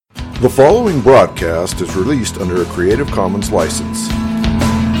The following broadcast is released under a Creative Commons license.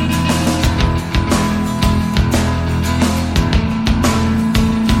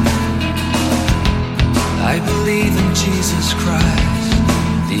 I believe in Jesus Christ,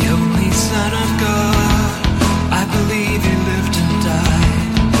 the only Son of God. I believe He lived and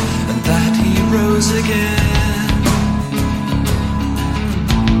died, and that He rose again.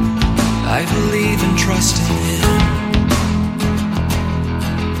 I believe and trust in Him.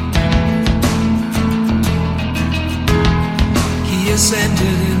 He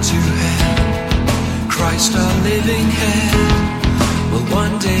ascended into heaven. Christ, our living head, will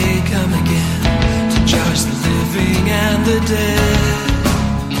one day come again to judge the living and the dead.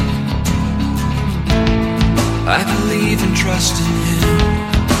 I believe and trust in Him.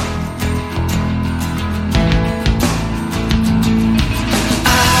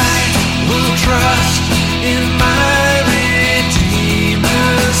 I will trust in my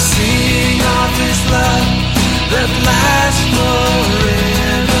Redeemer, sing of His love that lasts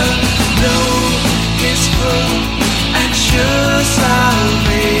forever, know His full and sure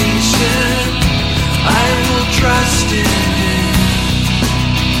salvation. I will trust in Him.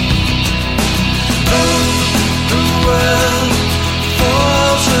 Oh, the world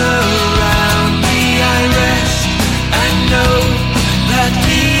falls around me, I rest and know that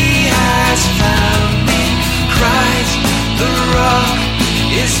He has found me. Christ, the rock,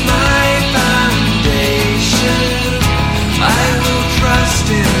 is my foundation. I will trust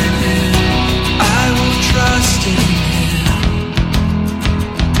in Him. I will trust in Him.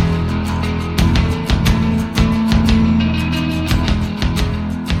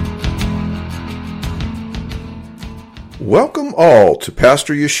 Welcome all to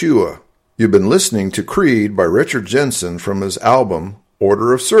Pastor Yeshua. You've been listening to Creed by Richard Jensen from his album,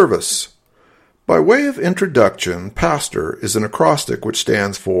 Order of Service. By way of introduction, Pastor is an acrostic which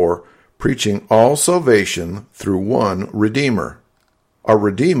stands for preaching all salvation through one Redeemer. Our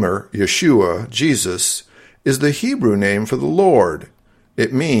Redeemer, Yeshua, Jesus, is the Hebrew name for the Lord.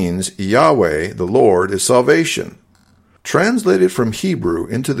 It means Yahweh, the Lord, is salvation. Translated from Hebrew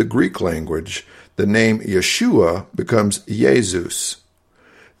into the Greek language, the name Yeshua becomes Jesus.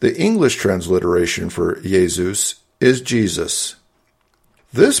 The English transliteration for Jesus is Jesus.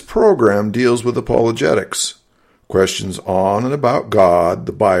 This program deals with apologetics, questions on and about God,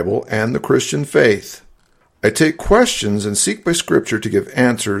 the Bible, and the Christian faith. I take questions and seek by Scripture to give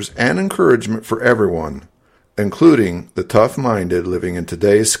answers and encouragement for everyone, including the tough-minded living in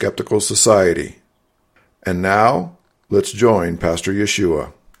today's skeptical society. And now, let's join Pastor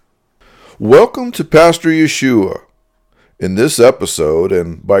Yeshua. Welcome to Pastor Yeshua. In this episode,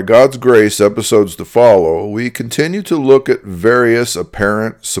 and by God's grace, episodes to follow, we continue to look at various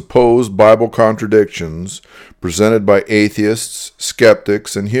apparent, supposed Bible contradictions presented by atheists,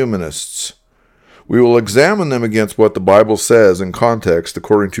 skeptics, and humanists. We will examine them against what the Bible says in context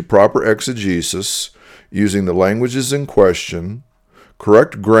according to proper exegesis, using the languages in question,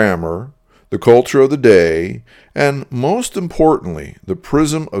 correct grammar, the culture of the day, and, most importantly, the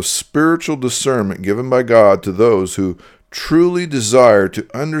prism of spiritual discernment given by God to those who truly desire to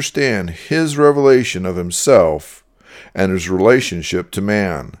understand His revelation of Himself and His relationship to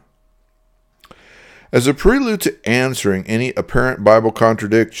man. As a prelude to answering any apparent Bible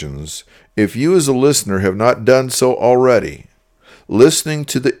contradictions, if you as a listener have not done so already, listening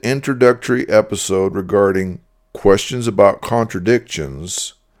to the introductory episode regarding questions about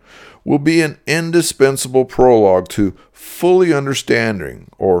contradictions will be an indispensable prologue to fully understanding,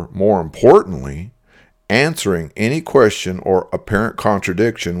 or more importantly, answering any question or apparent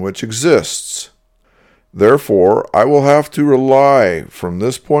contradiction which exists. Therefore, I will have to rely from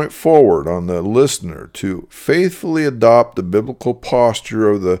this point forward on the listener to faithfully adopt the biblical posture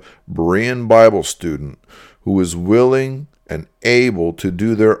of the Berean Bible student who is willing and able to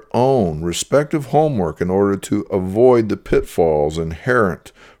do their own respective homework in order to avoid the pitfalls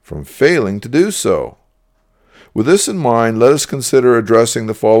inherent from failing to do so. With this in mind, let us consider addressing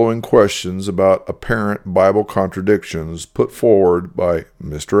the following questions about apparent Bible contradictions put forward by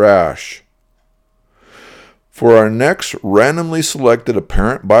Mr. Ash. For our next randomly selected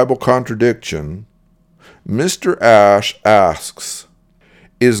apparent Bible contradiction, Mr. Ash asks,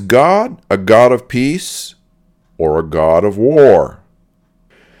 is God a God of peace or a God of war?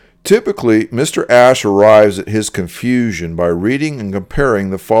 Typically, Mr. Ash arrives at his confusion by reading and comparing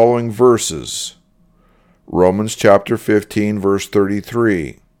the following verses. Romans chapter 15, verse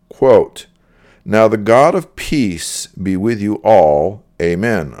 33, quote, "Now the God of peace be with you all,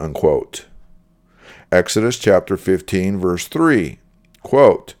 amen," unquote. Exodus chapter 15, verse 3,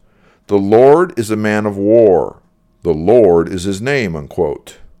 quote, "The Lord is a man of war. The Lord is his name,"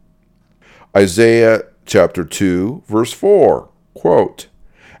 unquote. Isaiah chapter 2, verse 4, quote,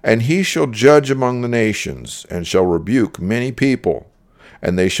 "And he shall judge among the nations, and shall rebuke many people,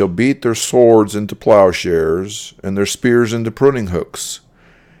 and they shall beat their swords into plowshares, and their spears into pruning hooks.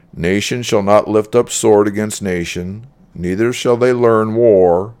 Nation shall not lift up sword against nation, neither shall they learn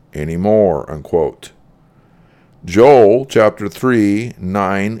war any more," unquote. Joel chapter 3,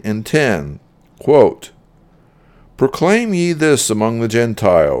 9 and 10, quote, "Proclaim ye this among the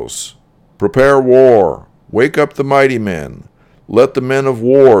Gentiles, prepare war, wake up the mighty men, let the men of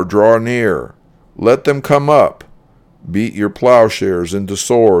war draw near, let them come up, beat your plowshares into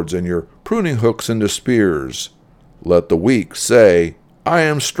swords, and your pruning hooks into spears. Let the weak say, I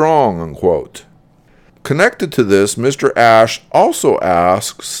am strong," unquote. Connected to this, Mr. Ash also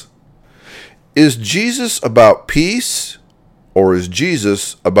asks, is Jesus about peace, or is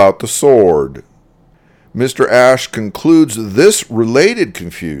Jesus about the sword? Mr. Ash concludes this related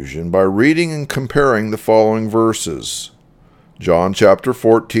confusion by reading and comparing the following verses. John chapter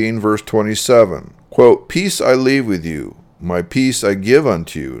 14, verse 27, quote, "Peace I leave with you, my peace I give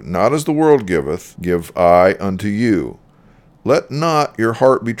unto you, not as the world giveth, give I unto you. Let not your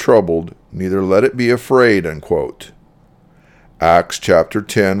heart be troubled, neither let it be afraid," unquote. Acts chapter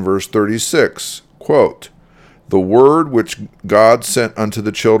 10, verse 36, quote, "The word which God sent unto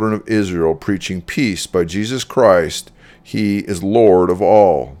the children of Israel, preaching peace by Jesus Christ, he is Lord of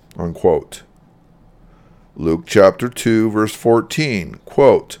all," unquote. Luke chapter 2, verse 14,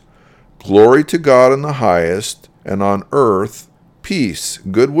 quote, "Glory to God in the highest, and on earth peace,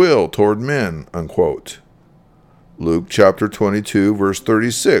 goodwill toward men," unquote. Luke chapter 22, verse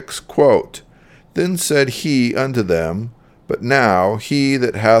 36, quote, "Then said he unto them, But now he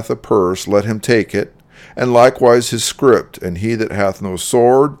that hath a purse, let him take it, and likewise his scrip, and he that hath no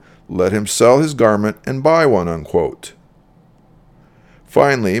sword, let him sell his garment and buy one," unquote.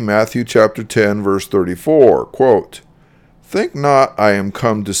 Finally, Matthew chapter 10, verse 34, quote, "Think not I am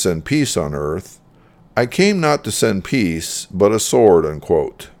come to send peace on earth. I came not to send peace, but a sword,"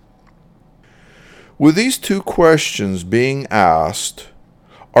 unquote. With these two questions being asked,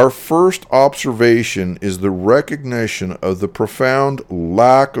 our first observation is the recognition of the profound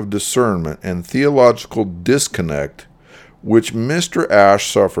lack of discernment and theological disconnect which Mr. Ash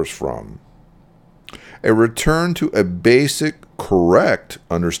suffers from. A return to a basic, correct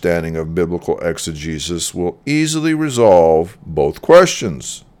understanding of biblical exegesis will easily resolve both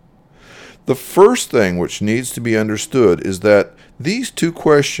questions. The first thing which needs to be understood is that these two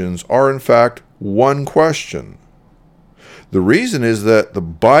questions are in fact one question. The reason is that the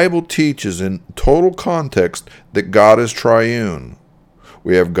Bible teaches in total context that God is triune.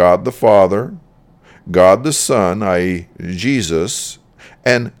 We have God the Father, God the Son, i.e. Jesus,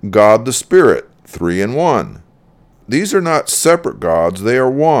 and God the Spirit, three in one. These are not separate gods, they are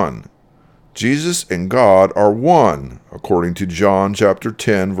one. Jesus and God are one, according to John chapter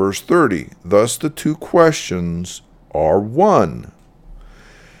 10, verse 30. Thus the two questions are one.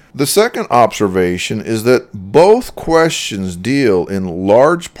 The second observation is that both questions deal in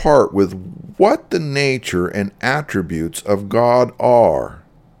large part with what the nature and attributes of God are.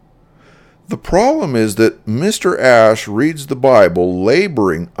 The problem is that Mr. Ash reads the Bible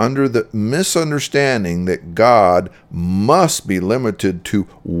laboring under the misunderstanding that God must be limited to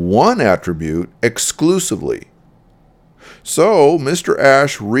one attribute exclusively. So, Mr.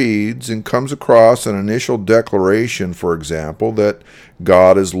 Ash reads and comes across an initial declaration, for example, that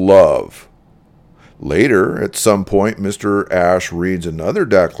God is love. Later, at some point, Mr. Ash reads another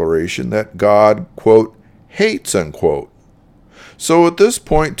declaration that God, quote, hates, unquote. So at this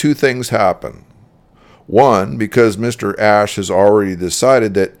point, two things happen. One, because Mr. Ash has already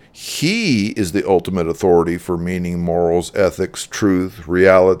decided that he is the ultimate authority for meaning, morals, ethics, truth,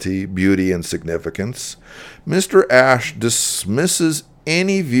 reality, beauty, and significance, Mr. Ash dismisses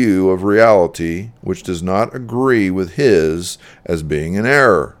any view of reality which does not agree with his as being an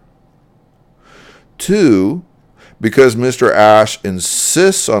error. Two, because Mr. Ash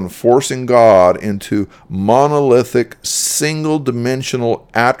insists on forcing God into monolithic, single-dimensional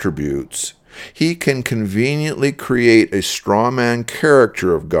attributes, he can conveniently create a strawman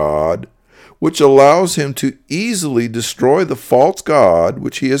character of God, which allows him to easily destroy the false God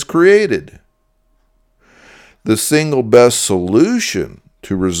which he has created. The single best solution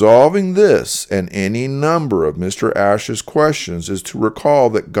to resolving this and any number of Mr. Ash's questions is to recall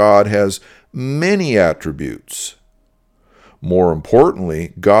that God has many attributes. More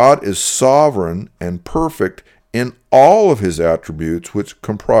importantly, God is sovereign and perfect in all of his attributes which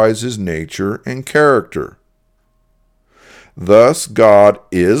comprise his nature and character. Thus, God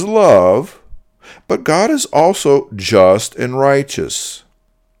is love, but God is also just and righteous.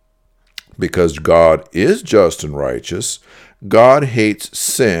 Because God is just and righteous, God hates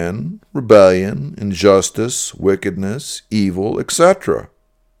sin, rebellion, injustice, wickedness, evil, etc.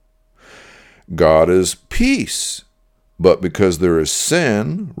 God is peace, but because there is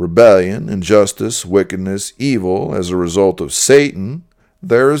sin, rebellion, injustice, wickedness, evil as a result of Satan,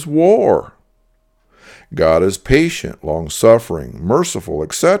 there is war. God is patient, long-suffering, merciful,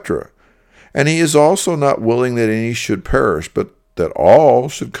 etc. And he is also not willing that any should perish, but that all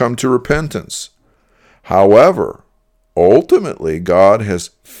should come to repentance. However, ultimately, God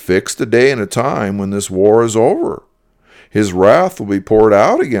has fixed a day and a time when this war is over. His wrath will be poured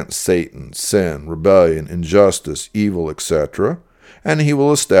out against Satan, sin, rebellion, injustice, evil, etc., and he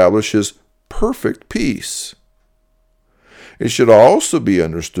will establish his perfect peace. It should also be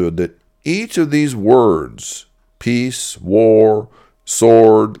understood that each of these words, peace, war,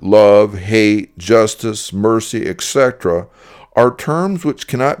 sword, love, hate, justice, mercy, etc., are terms which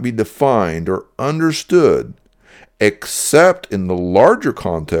cannot be defined or understood except in the larger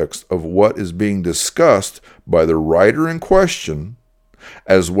context of what is being discussed by the writer in question,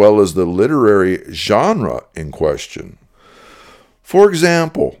 as well as the literary genre in question. For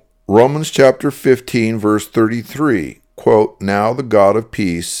example, Romans chapter 15, verse 33, quote, "Now the God of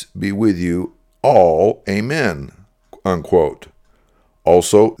peace be with you all, amen," unquote.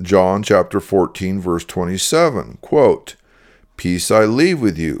 Also, John chapter 14, verse 27, quote, "Peace I leave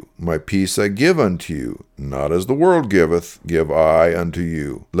with you, my peace I give unto you. Not as the world giveth, give I unto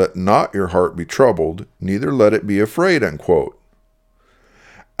you. Let not your heart be troubled, neither let it be afraid," unquote.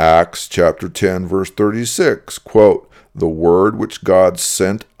 Acts chapter 10, verse 36, quote, "The word which God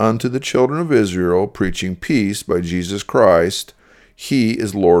sent unto the children of Israel, preaching peace by Jesus Christ, he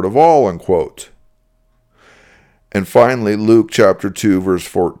is Lord of all," unquote. And finally, Luke chapter 2, verse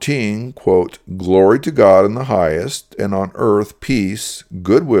 14, quote, "Glory to God in the highest, and on earth peace,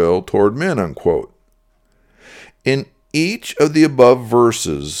 goodwill toward men," unquote. In each of the above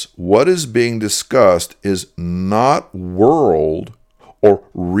verses, what is being discussed is not world or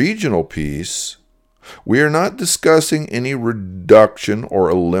regional peace. We are not discussing any reduction or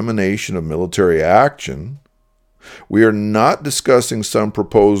elimination of military action. We are not discussing some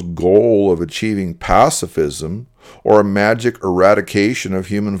proposed goal of achieving pacifism or a magic eradication of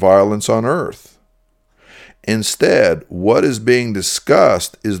human violence on earth. Instead, what is being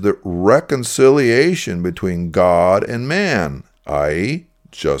discussed is the reconciliation between God and man, i.e.,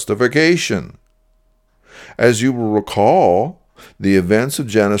 justification. As you will recall, the events of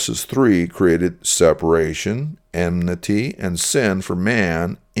Genesis 3 created separation, enmity, and sin for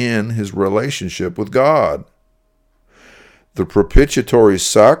man in his relationship with God. The propitiatory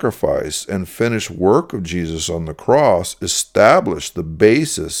sacrifice and finished work of Jesus on the cross established the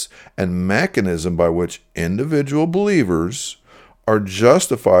basis and mechanism by which individual believers are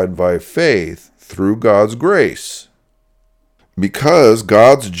justified by faith through God's grace. Because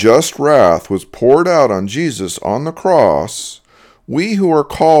God's just wrath was poured out on Jesus on the cross, we who are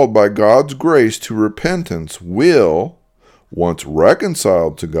called by God's grace to repentance will, once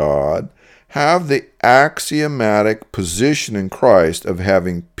reconciled to God, have the axiomatic position in Christ of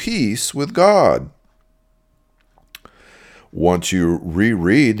having peace with God. Once you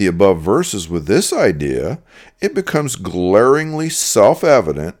reread the above verses with this idea, it becomes glaringly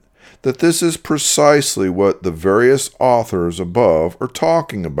self-evident that this is precisely what the various authors above are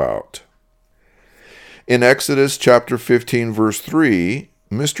talking about. In Exodus chapter 15, verse 3,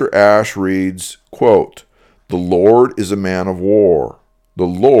 Mr. Ash reads, quote, "The Lord is a man of war. The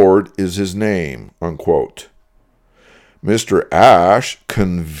Lord is his name," unquote. Mr. Ash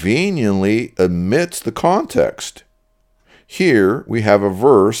conveniently omits the context. Here we have a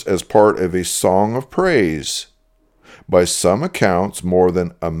verse as part of a song of praise. By some accounts, more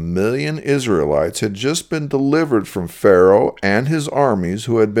than 1 million Israelites had just been delivered from Pharaoh and his armies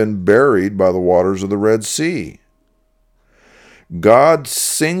who had been buried by the waters of the Red Sea. God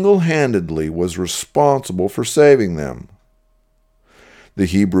single-handedly was responsible for saving them. The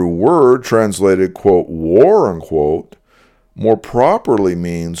Hebrew word translated, quote, "war," unquote, more properly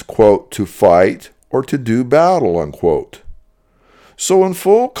means, quote, "to fight or to do battle," unquote. So in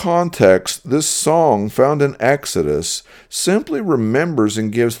full context, this song found in Exodus simply remembers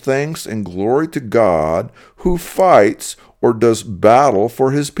and gives thanks and glory to God who fights or does battle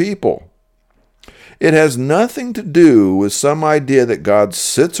for his people. It has nothing to do with some idea that God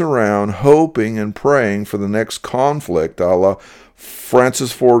sits around hoping and praying for the next conflict, a la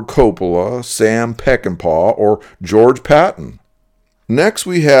Francis Ford Coppola, Sam Peckinpah, or George Patton. Next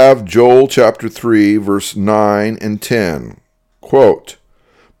we have Joel chapter 3, verse 9 and 10. Quote,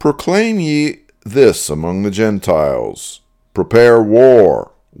 "Proclaim ye this among the Gentiles. Prepare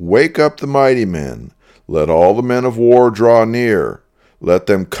war. Wake up the mighty men. Let all the men of war draw near. Let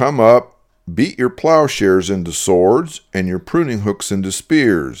them come up. Beat your plowshares into swords and your pruning hooks into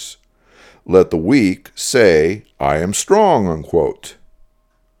spears. Let the weak say, I am strong, unquote.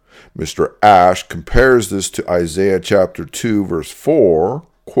 Mr. Ash compares this to Isaiah chapter 2, verse 4,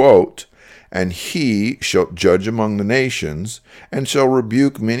 quote, And he shall judge among the nations, and shall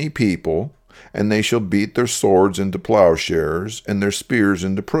rebuke many people, and they shall beat their swords into plowshares, and their spears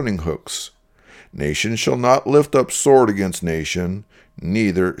into pruning hooks. Nation shall not lift up sword against nation,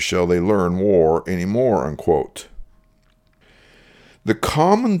 neither shall they learn war any more, unquote. The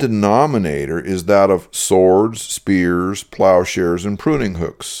common denominator is that of swords, spears, plowshares, and pruning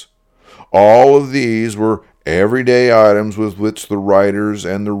hooks. All of these were everyday items with which the writers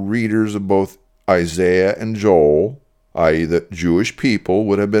and the readers of both Isaiah and Joel, i.e. the Jewish people,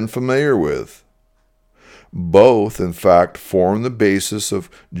 would have been familiar with. Both, in fact, form the basis of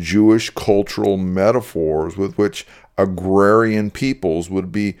Jewish cultural metaphors with which agrarian peoples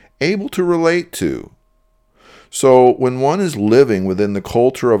would be able to relate to. So, when one is living within the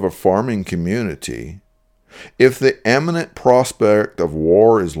culture of a farming community, if the imminent prospect of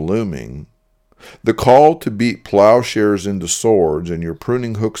war is looming, the call to beat plowshares into swords and your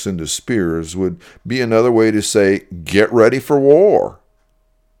pruning hooks into spears would be another way to say, get ready for war.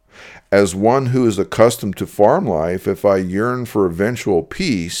 As one who is accustomed to farm life, if I yearn for eventual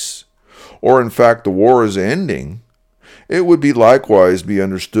peace, or in fact the war is ending, it would be likewise be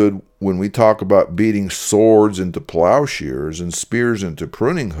understood when we talk about beating swords into plowshares and spears into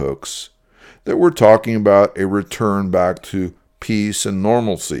pruning hooks, that we're talking about a return back to peace and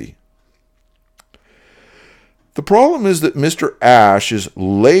normalcy. The problem is that Mr. Ash is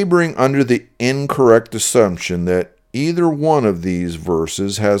laboring under the incorrect assumption that either one of these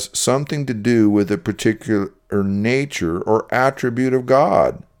verses has something to do with a particular nature or attribute of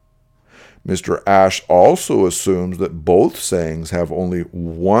God. Mr. Ash also assumes that both sayings have only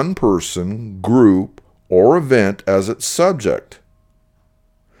one person, group, or event as its subject.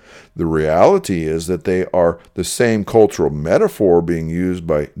 The reality is that they are the same cultural metaphor being used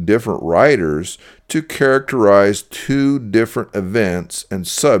by different writers to characterize two different events and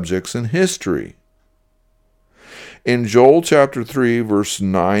subjects in history. In Joel chapter 3, verse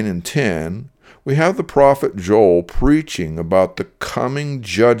 9 and 10, we have the prophet Joel preaching about the coming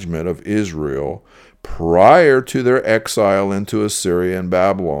judgment of Israel prior to their exile into Assyria and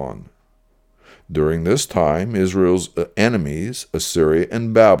Babylon. During this time, Israel's enemies, Assyria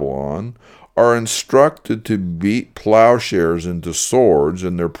and Babylon, are instructed to beat plowshares into swords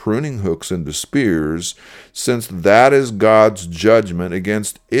and their pruning hooks into spears, since that is God's judgment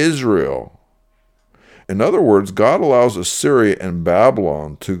against Israel. In other words, God allows Assyria and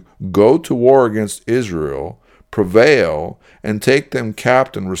Babylon to go to war against Israel, prevail, and take them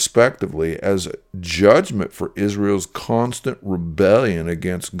captive respectively as judgment for Israel's constant rebellion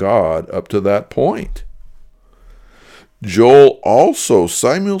against God up to that point. Joel also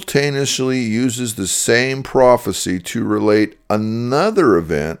simultaneously uses the same prophecy to relate another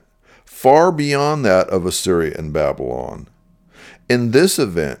event far beyond that of Assyria and Babylon. In this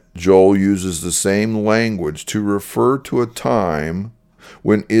event, Joel uses the same language to refer to a time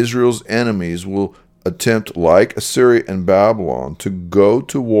when Israel's enemies will attempt, like Assyria and Babylon, to go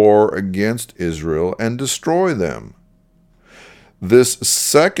to war against Israel and destroy them. This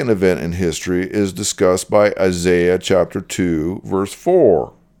second event in history is discussed by Isaiah chapter 2, verse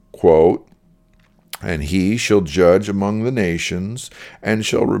 4, quote, And he shall judge among the nations, and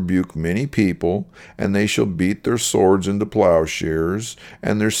shall rebuke many people, and they shall beat their swords into plowshares,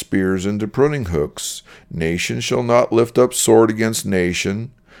 and their spears into pruning hooks. Nation shall not lift up sword against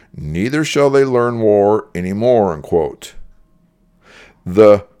nation, neither shall they learn war any more, unquote.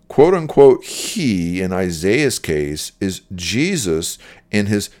 The quote-unquote he in Isaiah's case is Jesus in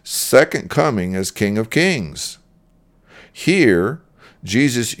his second coming as King of Kings. Here,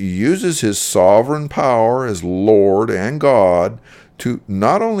 Jesus uses his sovereign power as Lord and God to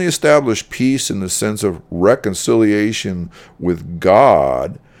not only establish peace in the sense of reconciliation with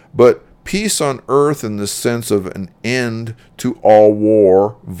God, but peace on earth in the sense of an end to all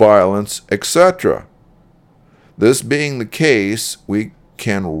war, violence, etc. This being the case, we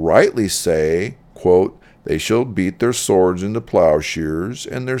can rightly say, quote, They shall beat their swords into plowshares,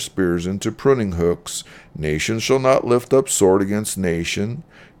 and their spears into pruning hooks. Nation shall not lift up sword against nation,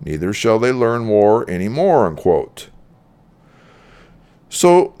 neither shall they learn war any more, unquote.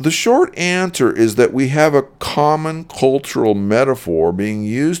 So the short answer is that we have a common cultural metaphor being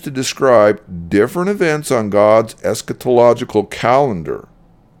used to describe different events on God's eschatological calendar.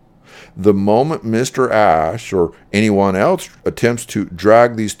 The moment Mr. Ash or anyone else attempts to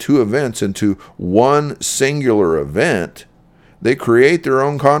drag these two events into one singular event, they create their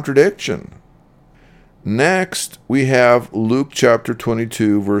own contradiction. Next, we have Luke chapter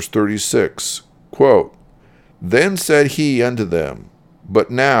 22, verse 36. Quote, "Then said he unto them, But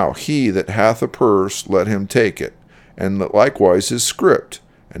now he that hath a purse, let him take it, and likewise his scrip,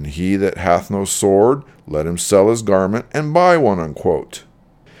 and he that hath no sword, let him sell his garment and buy one." Unquote.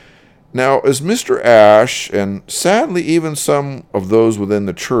 Now, as Mr. Ash, and sadly even some of those within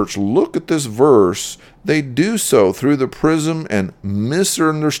the church, look at this verse, they do so through the prism and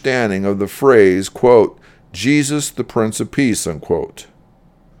misunderstanding of the phrase, quote, "Jesus the Prince of Peace," unquote.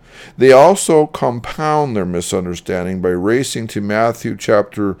 They also compound their misunderstanding by racing to Matthew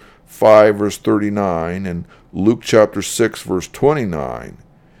chapter 5, verse 39, and Luke chapter 6, verse 29.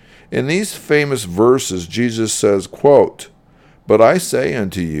 In these famous verses, Jesus says, quote, "But I say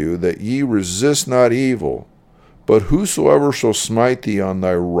unto you that ye resist not evil, but whosoever shall smite thee on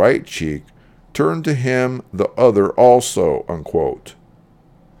thy right cheek, turn to him the other also," unquote.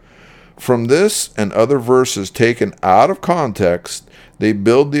 From this and other verses taken out of context, they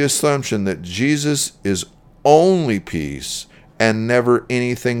build the assumption that Jesus is only peace and never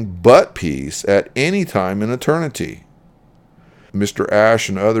anything but peace at any time in eternity. Mr. Ash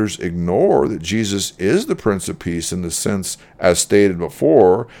and others ignore that Jesus is the Prince of Peace in the sense, as stated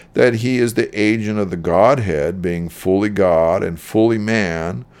before, that he is the agent of the Godhead, being fully God and fully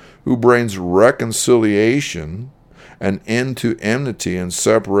man, who brings reconciliation, an end to enmity and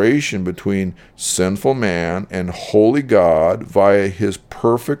separation between sinful man and holy God via his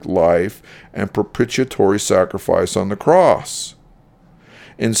perfect life and propitiatory sacrifice on the cross.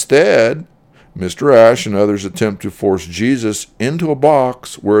 Instead, Mr. Ash and others attempt to force Jesus into a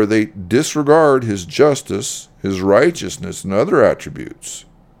box where they disregard his justice, his righteousness, and other attributes.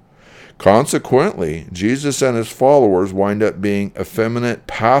 Consequently, Jesus and his followers wind up being effeminate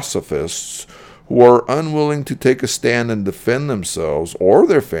pacifists who are unwilling to take a stand and defend themselves or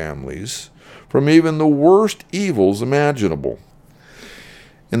their families from even the worst evils imaginable.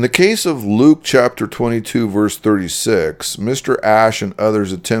 In the case of Luke chapter 22, verse 36, Mr. Ash and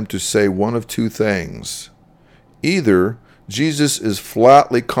others attempt to say one of two things. Either Jesus is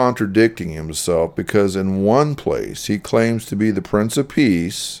flatly contradicting himself because in one place he claims to be the Prince of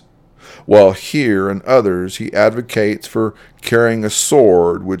Peace, while here in others he advocates for carrying a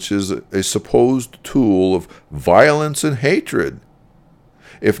sword, which is a supposed tool of violence and hatred.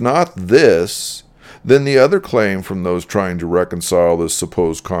 If not this, then the other claim from those trying to reconcile this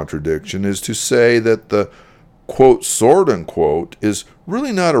supposed contradiction is to say that the, quote, sword, unquote, is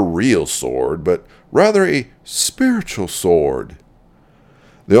really not a real sword, but rather a spiritual sword.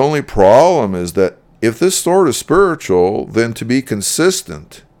 The only problem is that if this sword is spiritual, then to be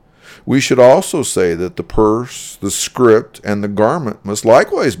consistent, we should also say that the purse, the scrip, and the garment must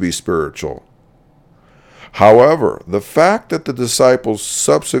likewise be spiritual. However, the fact that the disciples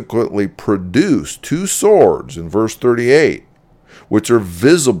subsequently produce two swords in verse 38, which are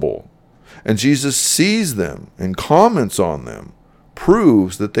visible, and Jesus sees them and comments on them,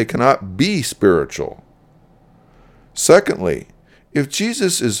 proves that they cannot be spiritual. Secondly, if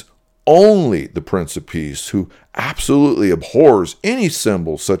Jesus is only the Prince of Peace, who absolutely abhors any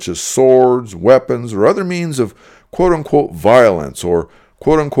symbol such as swords, weapons, or other means of quote-unquote violence or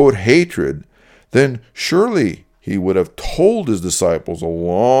quote-unquote hatred, then surely he would have told his disciples a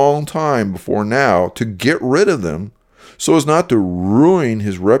long time before now to get rid of them so as not to ruin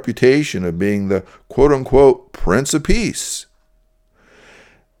his reputation of being the quote-unquote Prince of Peace.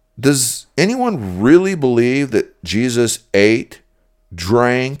 Does anyone really believe that Jesus ate,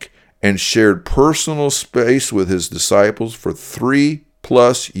 drank, and shared personal space with his disciples for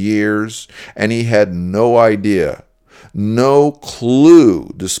 3+ years, and he had no idea, no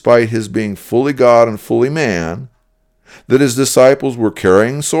clue, despite his being fully God and fully man, that his disciples were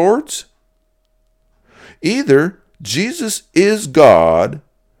carrying swords? Either Jesus is God,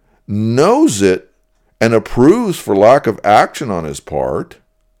 knows it, and approves for lack of action on his part,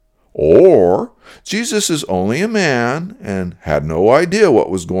 or Jesus is only a man and had no idea what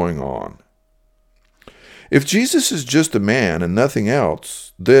was going on. If Jesus is just a man and nothing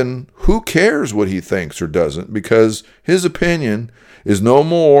else, then who cares what he thinks or doesn't, because his opinion is no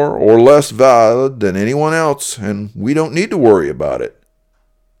more or less valid than anyone else, and we don't need to worry about it.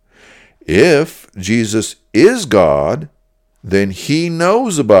 If Jesus is God, then he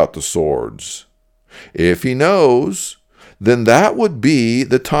knows about the swords. If he knows, then that would be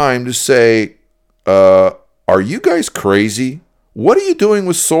the time to say, are you guys crazy? What are you doing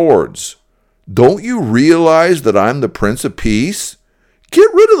with swords? Don't you realize that I'm the Prince of Peace?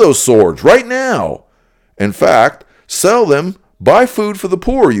 Get rid of those swords right now. In fact, sell them, buy food for the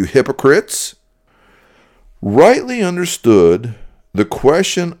poor, you hypocrites. Rightly understood, the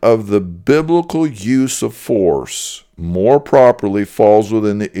question of the biblical use of force more properly falls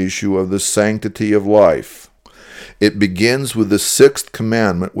within the issue of the sanctity of life. It begins with the 6th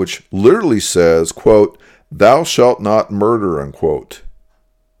commandment, which literally says, quote, "Thou shalt not murder," unquote.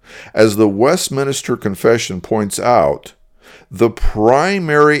 As the Westminster Confession points out, the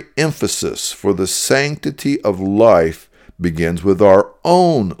primary emphasis for the sanctity of life begins with our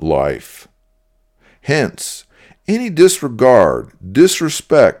own life. Hence, any disregard,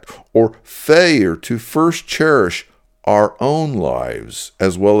 disrespect, or failure to first cherish our own lives,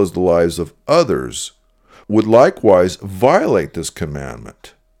 as well as the lives of others, would likewise violate this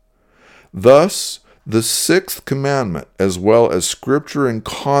commandment. Thus, the 6th commandment, as well as Scripture in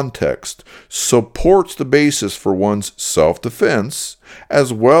context, supports the basis for one's self-defense,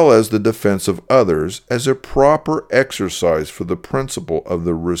 as well as the defense of others, as a proper exercise for the principle of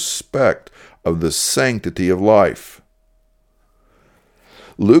the respect of the sanctity of life.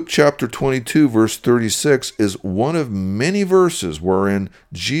 Luke chapter 22, verse 36 is one of many verses wherein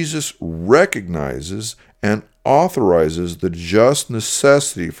Jesus recognizes and authorizes the just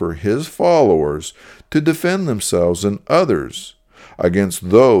necessity for his followers to defend themselves and others against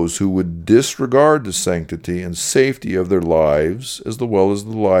those who would disregard the sanctity and safety of their lives as well as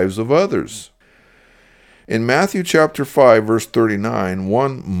the lives of others. In Matthew chapter 5, verse 39,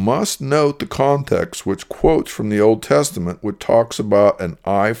 one must note the context which quotes from the Old Testament, which talks about an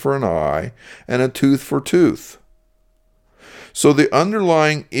eye for an eye and a tooth for tooth. So the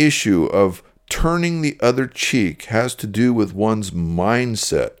underlying issue of turning the other cheek has to do with one's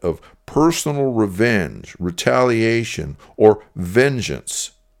mindset of personal revenge, retaliation, or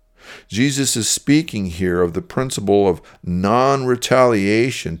vengeance. Jesus is speaking here of the principle of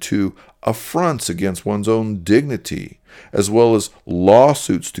non-retaliation to affronts against one's own dignity, as well as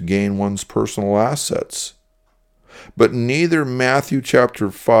lawsuits to gain one's personal assets. But neither Matthew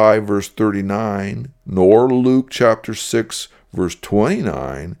chapter 5, verse 39, nor Luke chapter 6, verse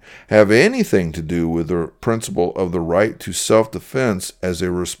 29 have anything to do with the principle of the right to self-defense as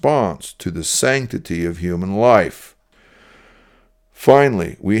a response to the sanctity of human life.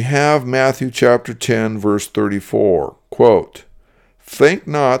 Finally, we have Matthew chapter 10, verse 34, quote, "Think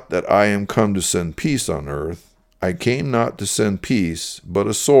not that I am come to send peace on earth. I came not to send peace, but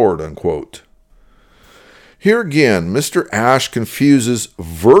a sword," unquote. Here again, Mr. Ash confuses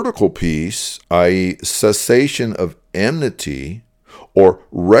vertical peace, i.e. cessation of enmity, or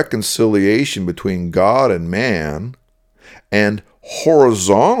reconciliation between God and man, and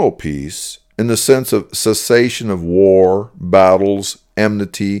horizontal peace in the sense of cessation of war, battles,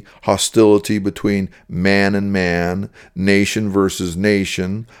 enmity, hostility between man and man, nation versus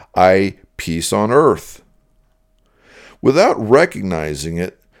nation, i.e. peace on earth. Without recognizing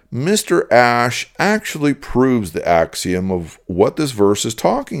it, Mr. Ash actually proves the axiom of what this verse is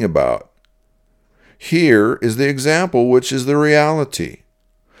talking about. Here is the example, which is the reality.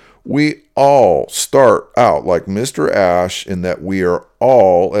 We all start out like Mr. Ash in that we are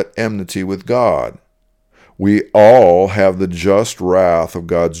all at enmity with God. We all have the just wrath of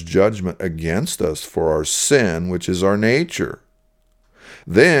God's judgment against us for our sin, which is our nature.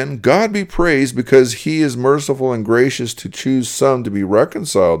 Then God be praised because he is merciful and gracious to choose some to be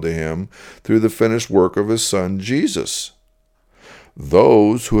reconciled to him through the finished work of his Son Jesus.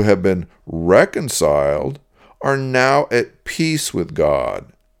 Those who have been reconciled are now at peace with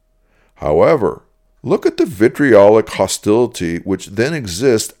God. However, look at the vitriolic hostility which then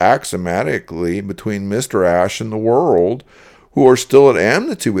exists axiomatically between Mr. Ash and the world, who are still at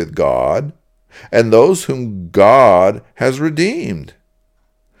enmity with God, and those whom God has redeemed.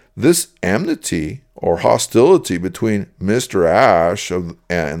 This enmity or hostility between Mr. Ash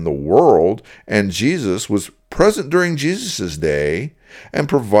and the world and Jesus was present during Jesus' day and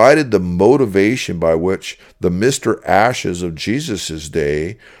provided the motivation by which the Mr. Ashes of Jesus'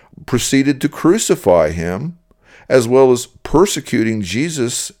 day proceeded to crucify him, as well as persecuting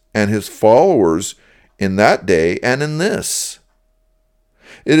Jesus and his followers in that day and in this.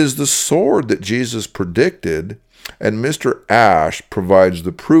 It is the sword that Jesus predicted, and Mr. Ash provides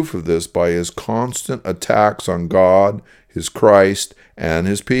the proof of this by his constant attacks on God, his Christ, and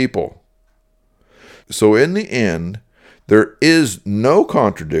his people. So in the end, there is no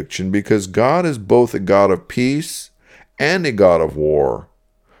contradiction because God is both a God of peace and a God of war.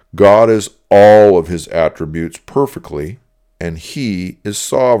 God is all of his attributes perfectly, and he is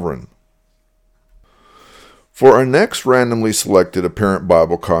sovereign. For our next randomly selected apparent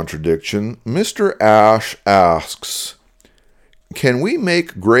Bible contradiction, Mr. Ash asks, Can we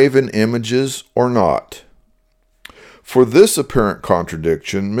make graven images or not? For this apparent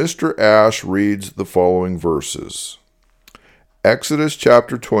contradiction, Mr. Ash reads the following verses. Exodus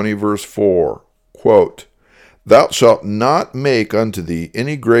chapter 20, verse 4, quote, "Thou shalt not make unto thee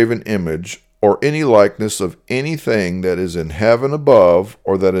any graven image, or any likeness of anything that is in heaven above,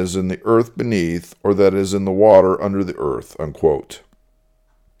 or that is in the earth beneath, or that is in the water under the earth," unquote.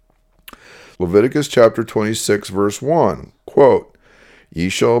 Leviticus chapter 26, verse 1, quote, "Ye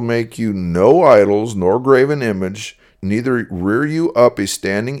shall make you no idols, nor graven image, neither rear you up a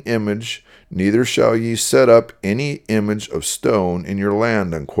standing image, neither shall ye set up any image of stone in your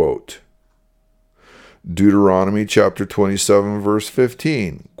land," unquote. Deuteronomy chapter 27, verse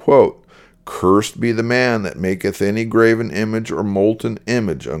 15, quote, "Cursed be the man that maketh any graven image or molten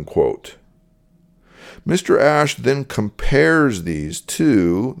image," unquote. Mr. Ash then compares these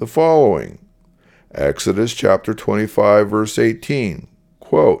to the following. Exodus chapter 25, verse 18,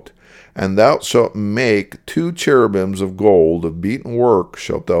 quote, "And thou shalt make 2 cherubims of gold, of beaten work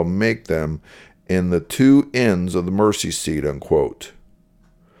shalt thou make them in the 2 ends of the mercy seat," unquote.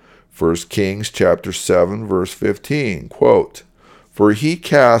 1 Kings chapter 7, verse 15, quote, "For he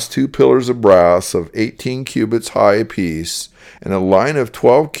cast 2 pillars of brass of 18 cubits high apiece, and a line of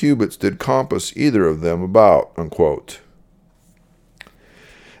 12 cubits did compass either of them about," unquote.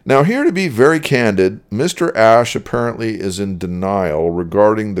 Now, here to be very candid, Mr. Ash apparently is in denial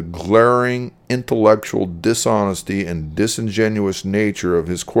regarding the glaring intellectual dishonesty and disingenuous nature of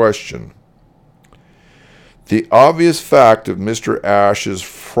his question. The obvious fact of Mr. Ash's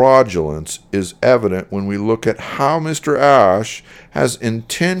fraudulence is evident when we look at how Mr. Ash has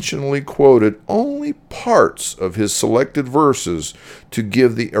intentionally quoted only parts of his selected verses to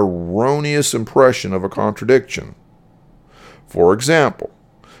give the erroneous impression of a contradiction. For example,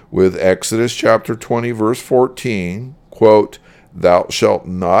 with Exodus chapter 20, verse 14, quote, "Thou shalt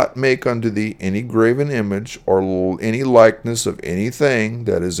not make unto thee any graven image, or any likeness of anything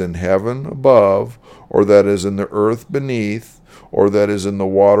that is in heaven above, or that is in the earth beneath, or that is in the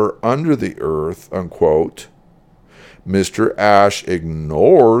water under the earth," unquote. Mr. Ash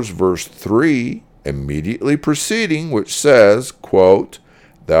ignores verse 3, immediately preceding, which says, quote,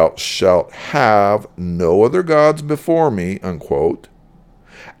 "Thou shalt have no other gods before me," unquote,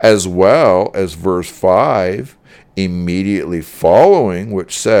 as well as verse 5, immediately following,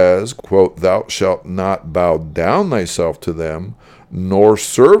 which says, quote, "Thou shalt not bow down thyself to them, nor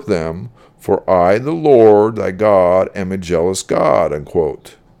serve them, for I, the Lord thy God, am a jealous God,"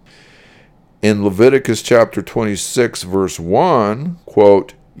 unquote. In Leviticus chapter 26, verse 1,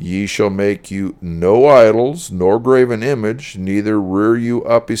 quote, "Ye shall make you no idols, nor graven image, neither rear you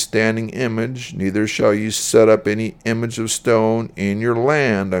up a standing image, neither shall you set up any image of stone in your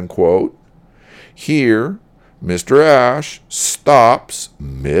land," unquote. Here, Mr. Ash stops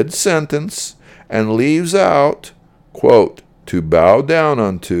mid-sentence and leaves out, quote, "to bow down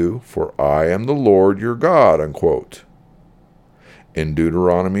unto, for I am the Lord your God," unquote. In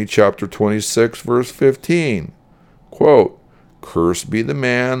Deuteronomy chapter 26, verse 15, quote, "Cursed be the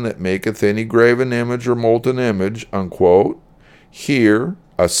man that maketh any graven image or molten image," unquote. Here,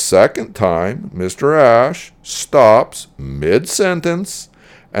 a second time, Mr. Ash stops mid-sentence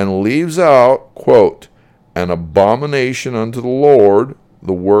and leaves out, quote, "an abomination unto the Lord,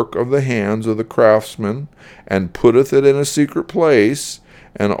 the work of the hands of the craftsman, and putteth it in a secret place,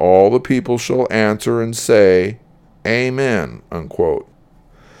 and all the people shall answer and say, Amen," unquote.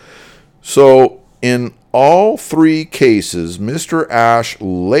 So, in all 3 cases, Mr. Ash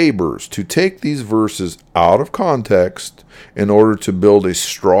labors to take these verses out of context in order to build a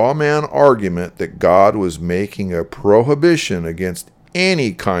straw man argument that God was making a prohibition against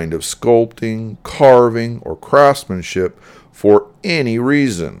any kind of sculpting, carving, or craftsmanship for any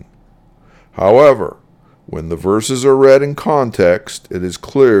reason. However, when the verses are read in context, it is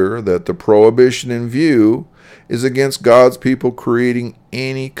clear that the prohibition in view is against God's people creating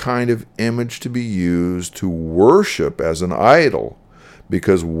any kind of image to be used to worship as an idol,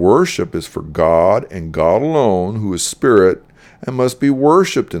 because worship is for God and God alone, who is spirit and must be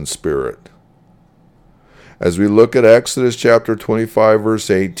worshipped in spirit. As we look at Exodus chapter 25, verse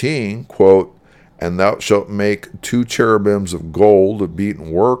 18, quote, "And thou shalt make 2 cherubims of gold, of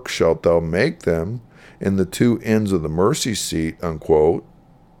beaten work shalt thou make them in the 2 ends of the mercy seat," unquote.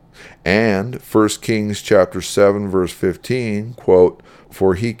 And 1 Kings chapter 7, verse 15, quote,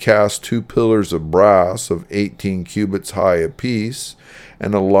 "For he cast 2 pillars of brass of 18 cubits high apiece,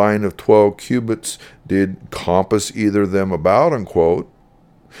 and a line of 12 cubits did compass either them about," unquote.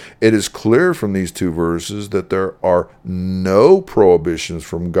 It is clear from these 2 verses that there are no prohibitions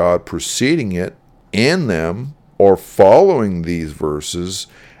from God preceding it in them or following these verses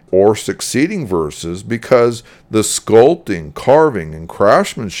or succeeding verses, because the sculpting, carving, and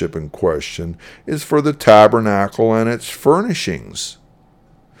craftsmanship in question is for the tabernacle and its furnishings.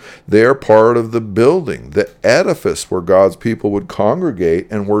 They are part of the building, the edifice where God's people would congregate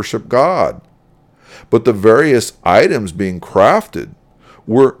and worship God. But the various items being crafted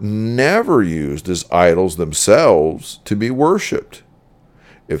were never used as idols themselves to be worshipped.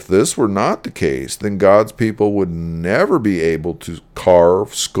 If this were not the case, then God's people would never be able to carve,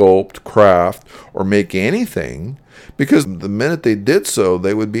 sculpt, craft, or make anything, because the minute they did so,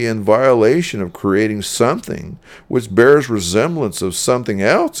 they would be in violation of creating something which bears resemblance of something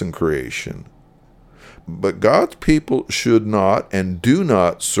else in creation. But God's people should not and do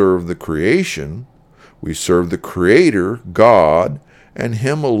not serve the creation. We serve the Creator, God, and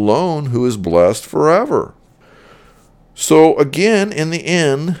Him alone, who is blessed forever. So again, in the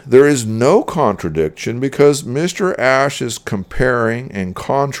end, there is no contradiction, because Mr. Ash is comparing and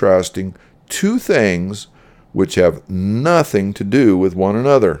contrasting two things which have nothing to do with one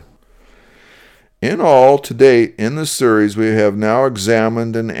another. In all, to date, in this series, we have now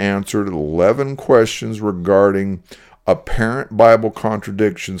examined and answered 11 questions regarding apparent Bible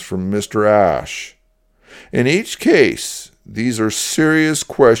contradictions from Mr. Ash. In each case, these are serious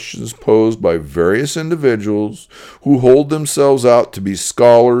questions posed by various individuals who hold themselves out to be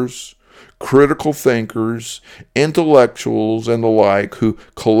scholars, critical thinkers, intellectuals, and the like, who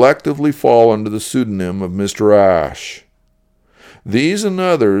collectively fall under the pseudonym of Mr. Ash. These and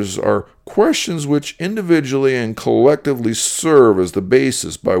others are questions which individually and collectively serve as the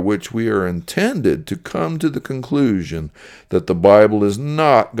basis by which we are intended to come to the conclusion that the Bible is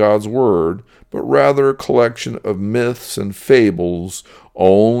not God's Word, but rather a collection of myths and fables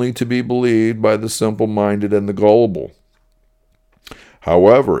only to be believed by the simple-minded and the gullible.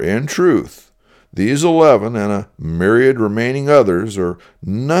 However, in truth, these 11 and a myriad remaining others are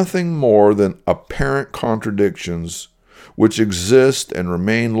nothing more than apparent contradictions which exist and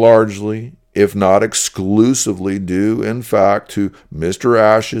remain largely, if not exclusively, due in fact to Mr.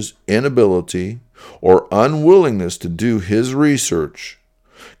 Ash's inability or unwillingness to do his research,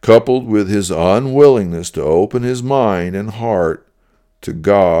 coupled with his unwillingness to open his mind and heart to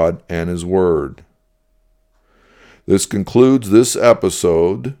God and His Word. This concludes this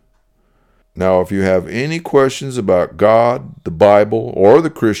episode. Now, if you have any questions about God, the Bible, or the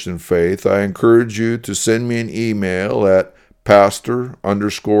Christian faith, I encourage you to send me an email at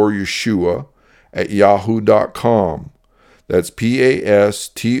pastor_Yeshua@yahoo.com. That's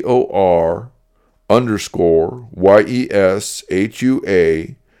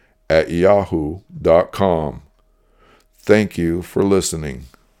pastor_YESHUA@yahoo.com. Thank you for listening.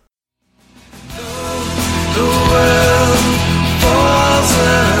 The world falls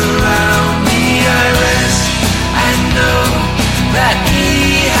around me, I rest and know that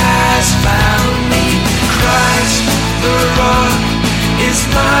He has found me. Christ, the rock, is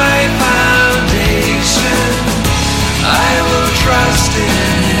my foundation. I will trust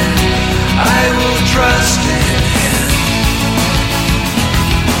in Him.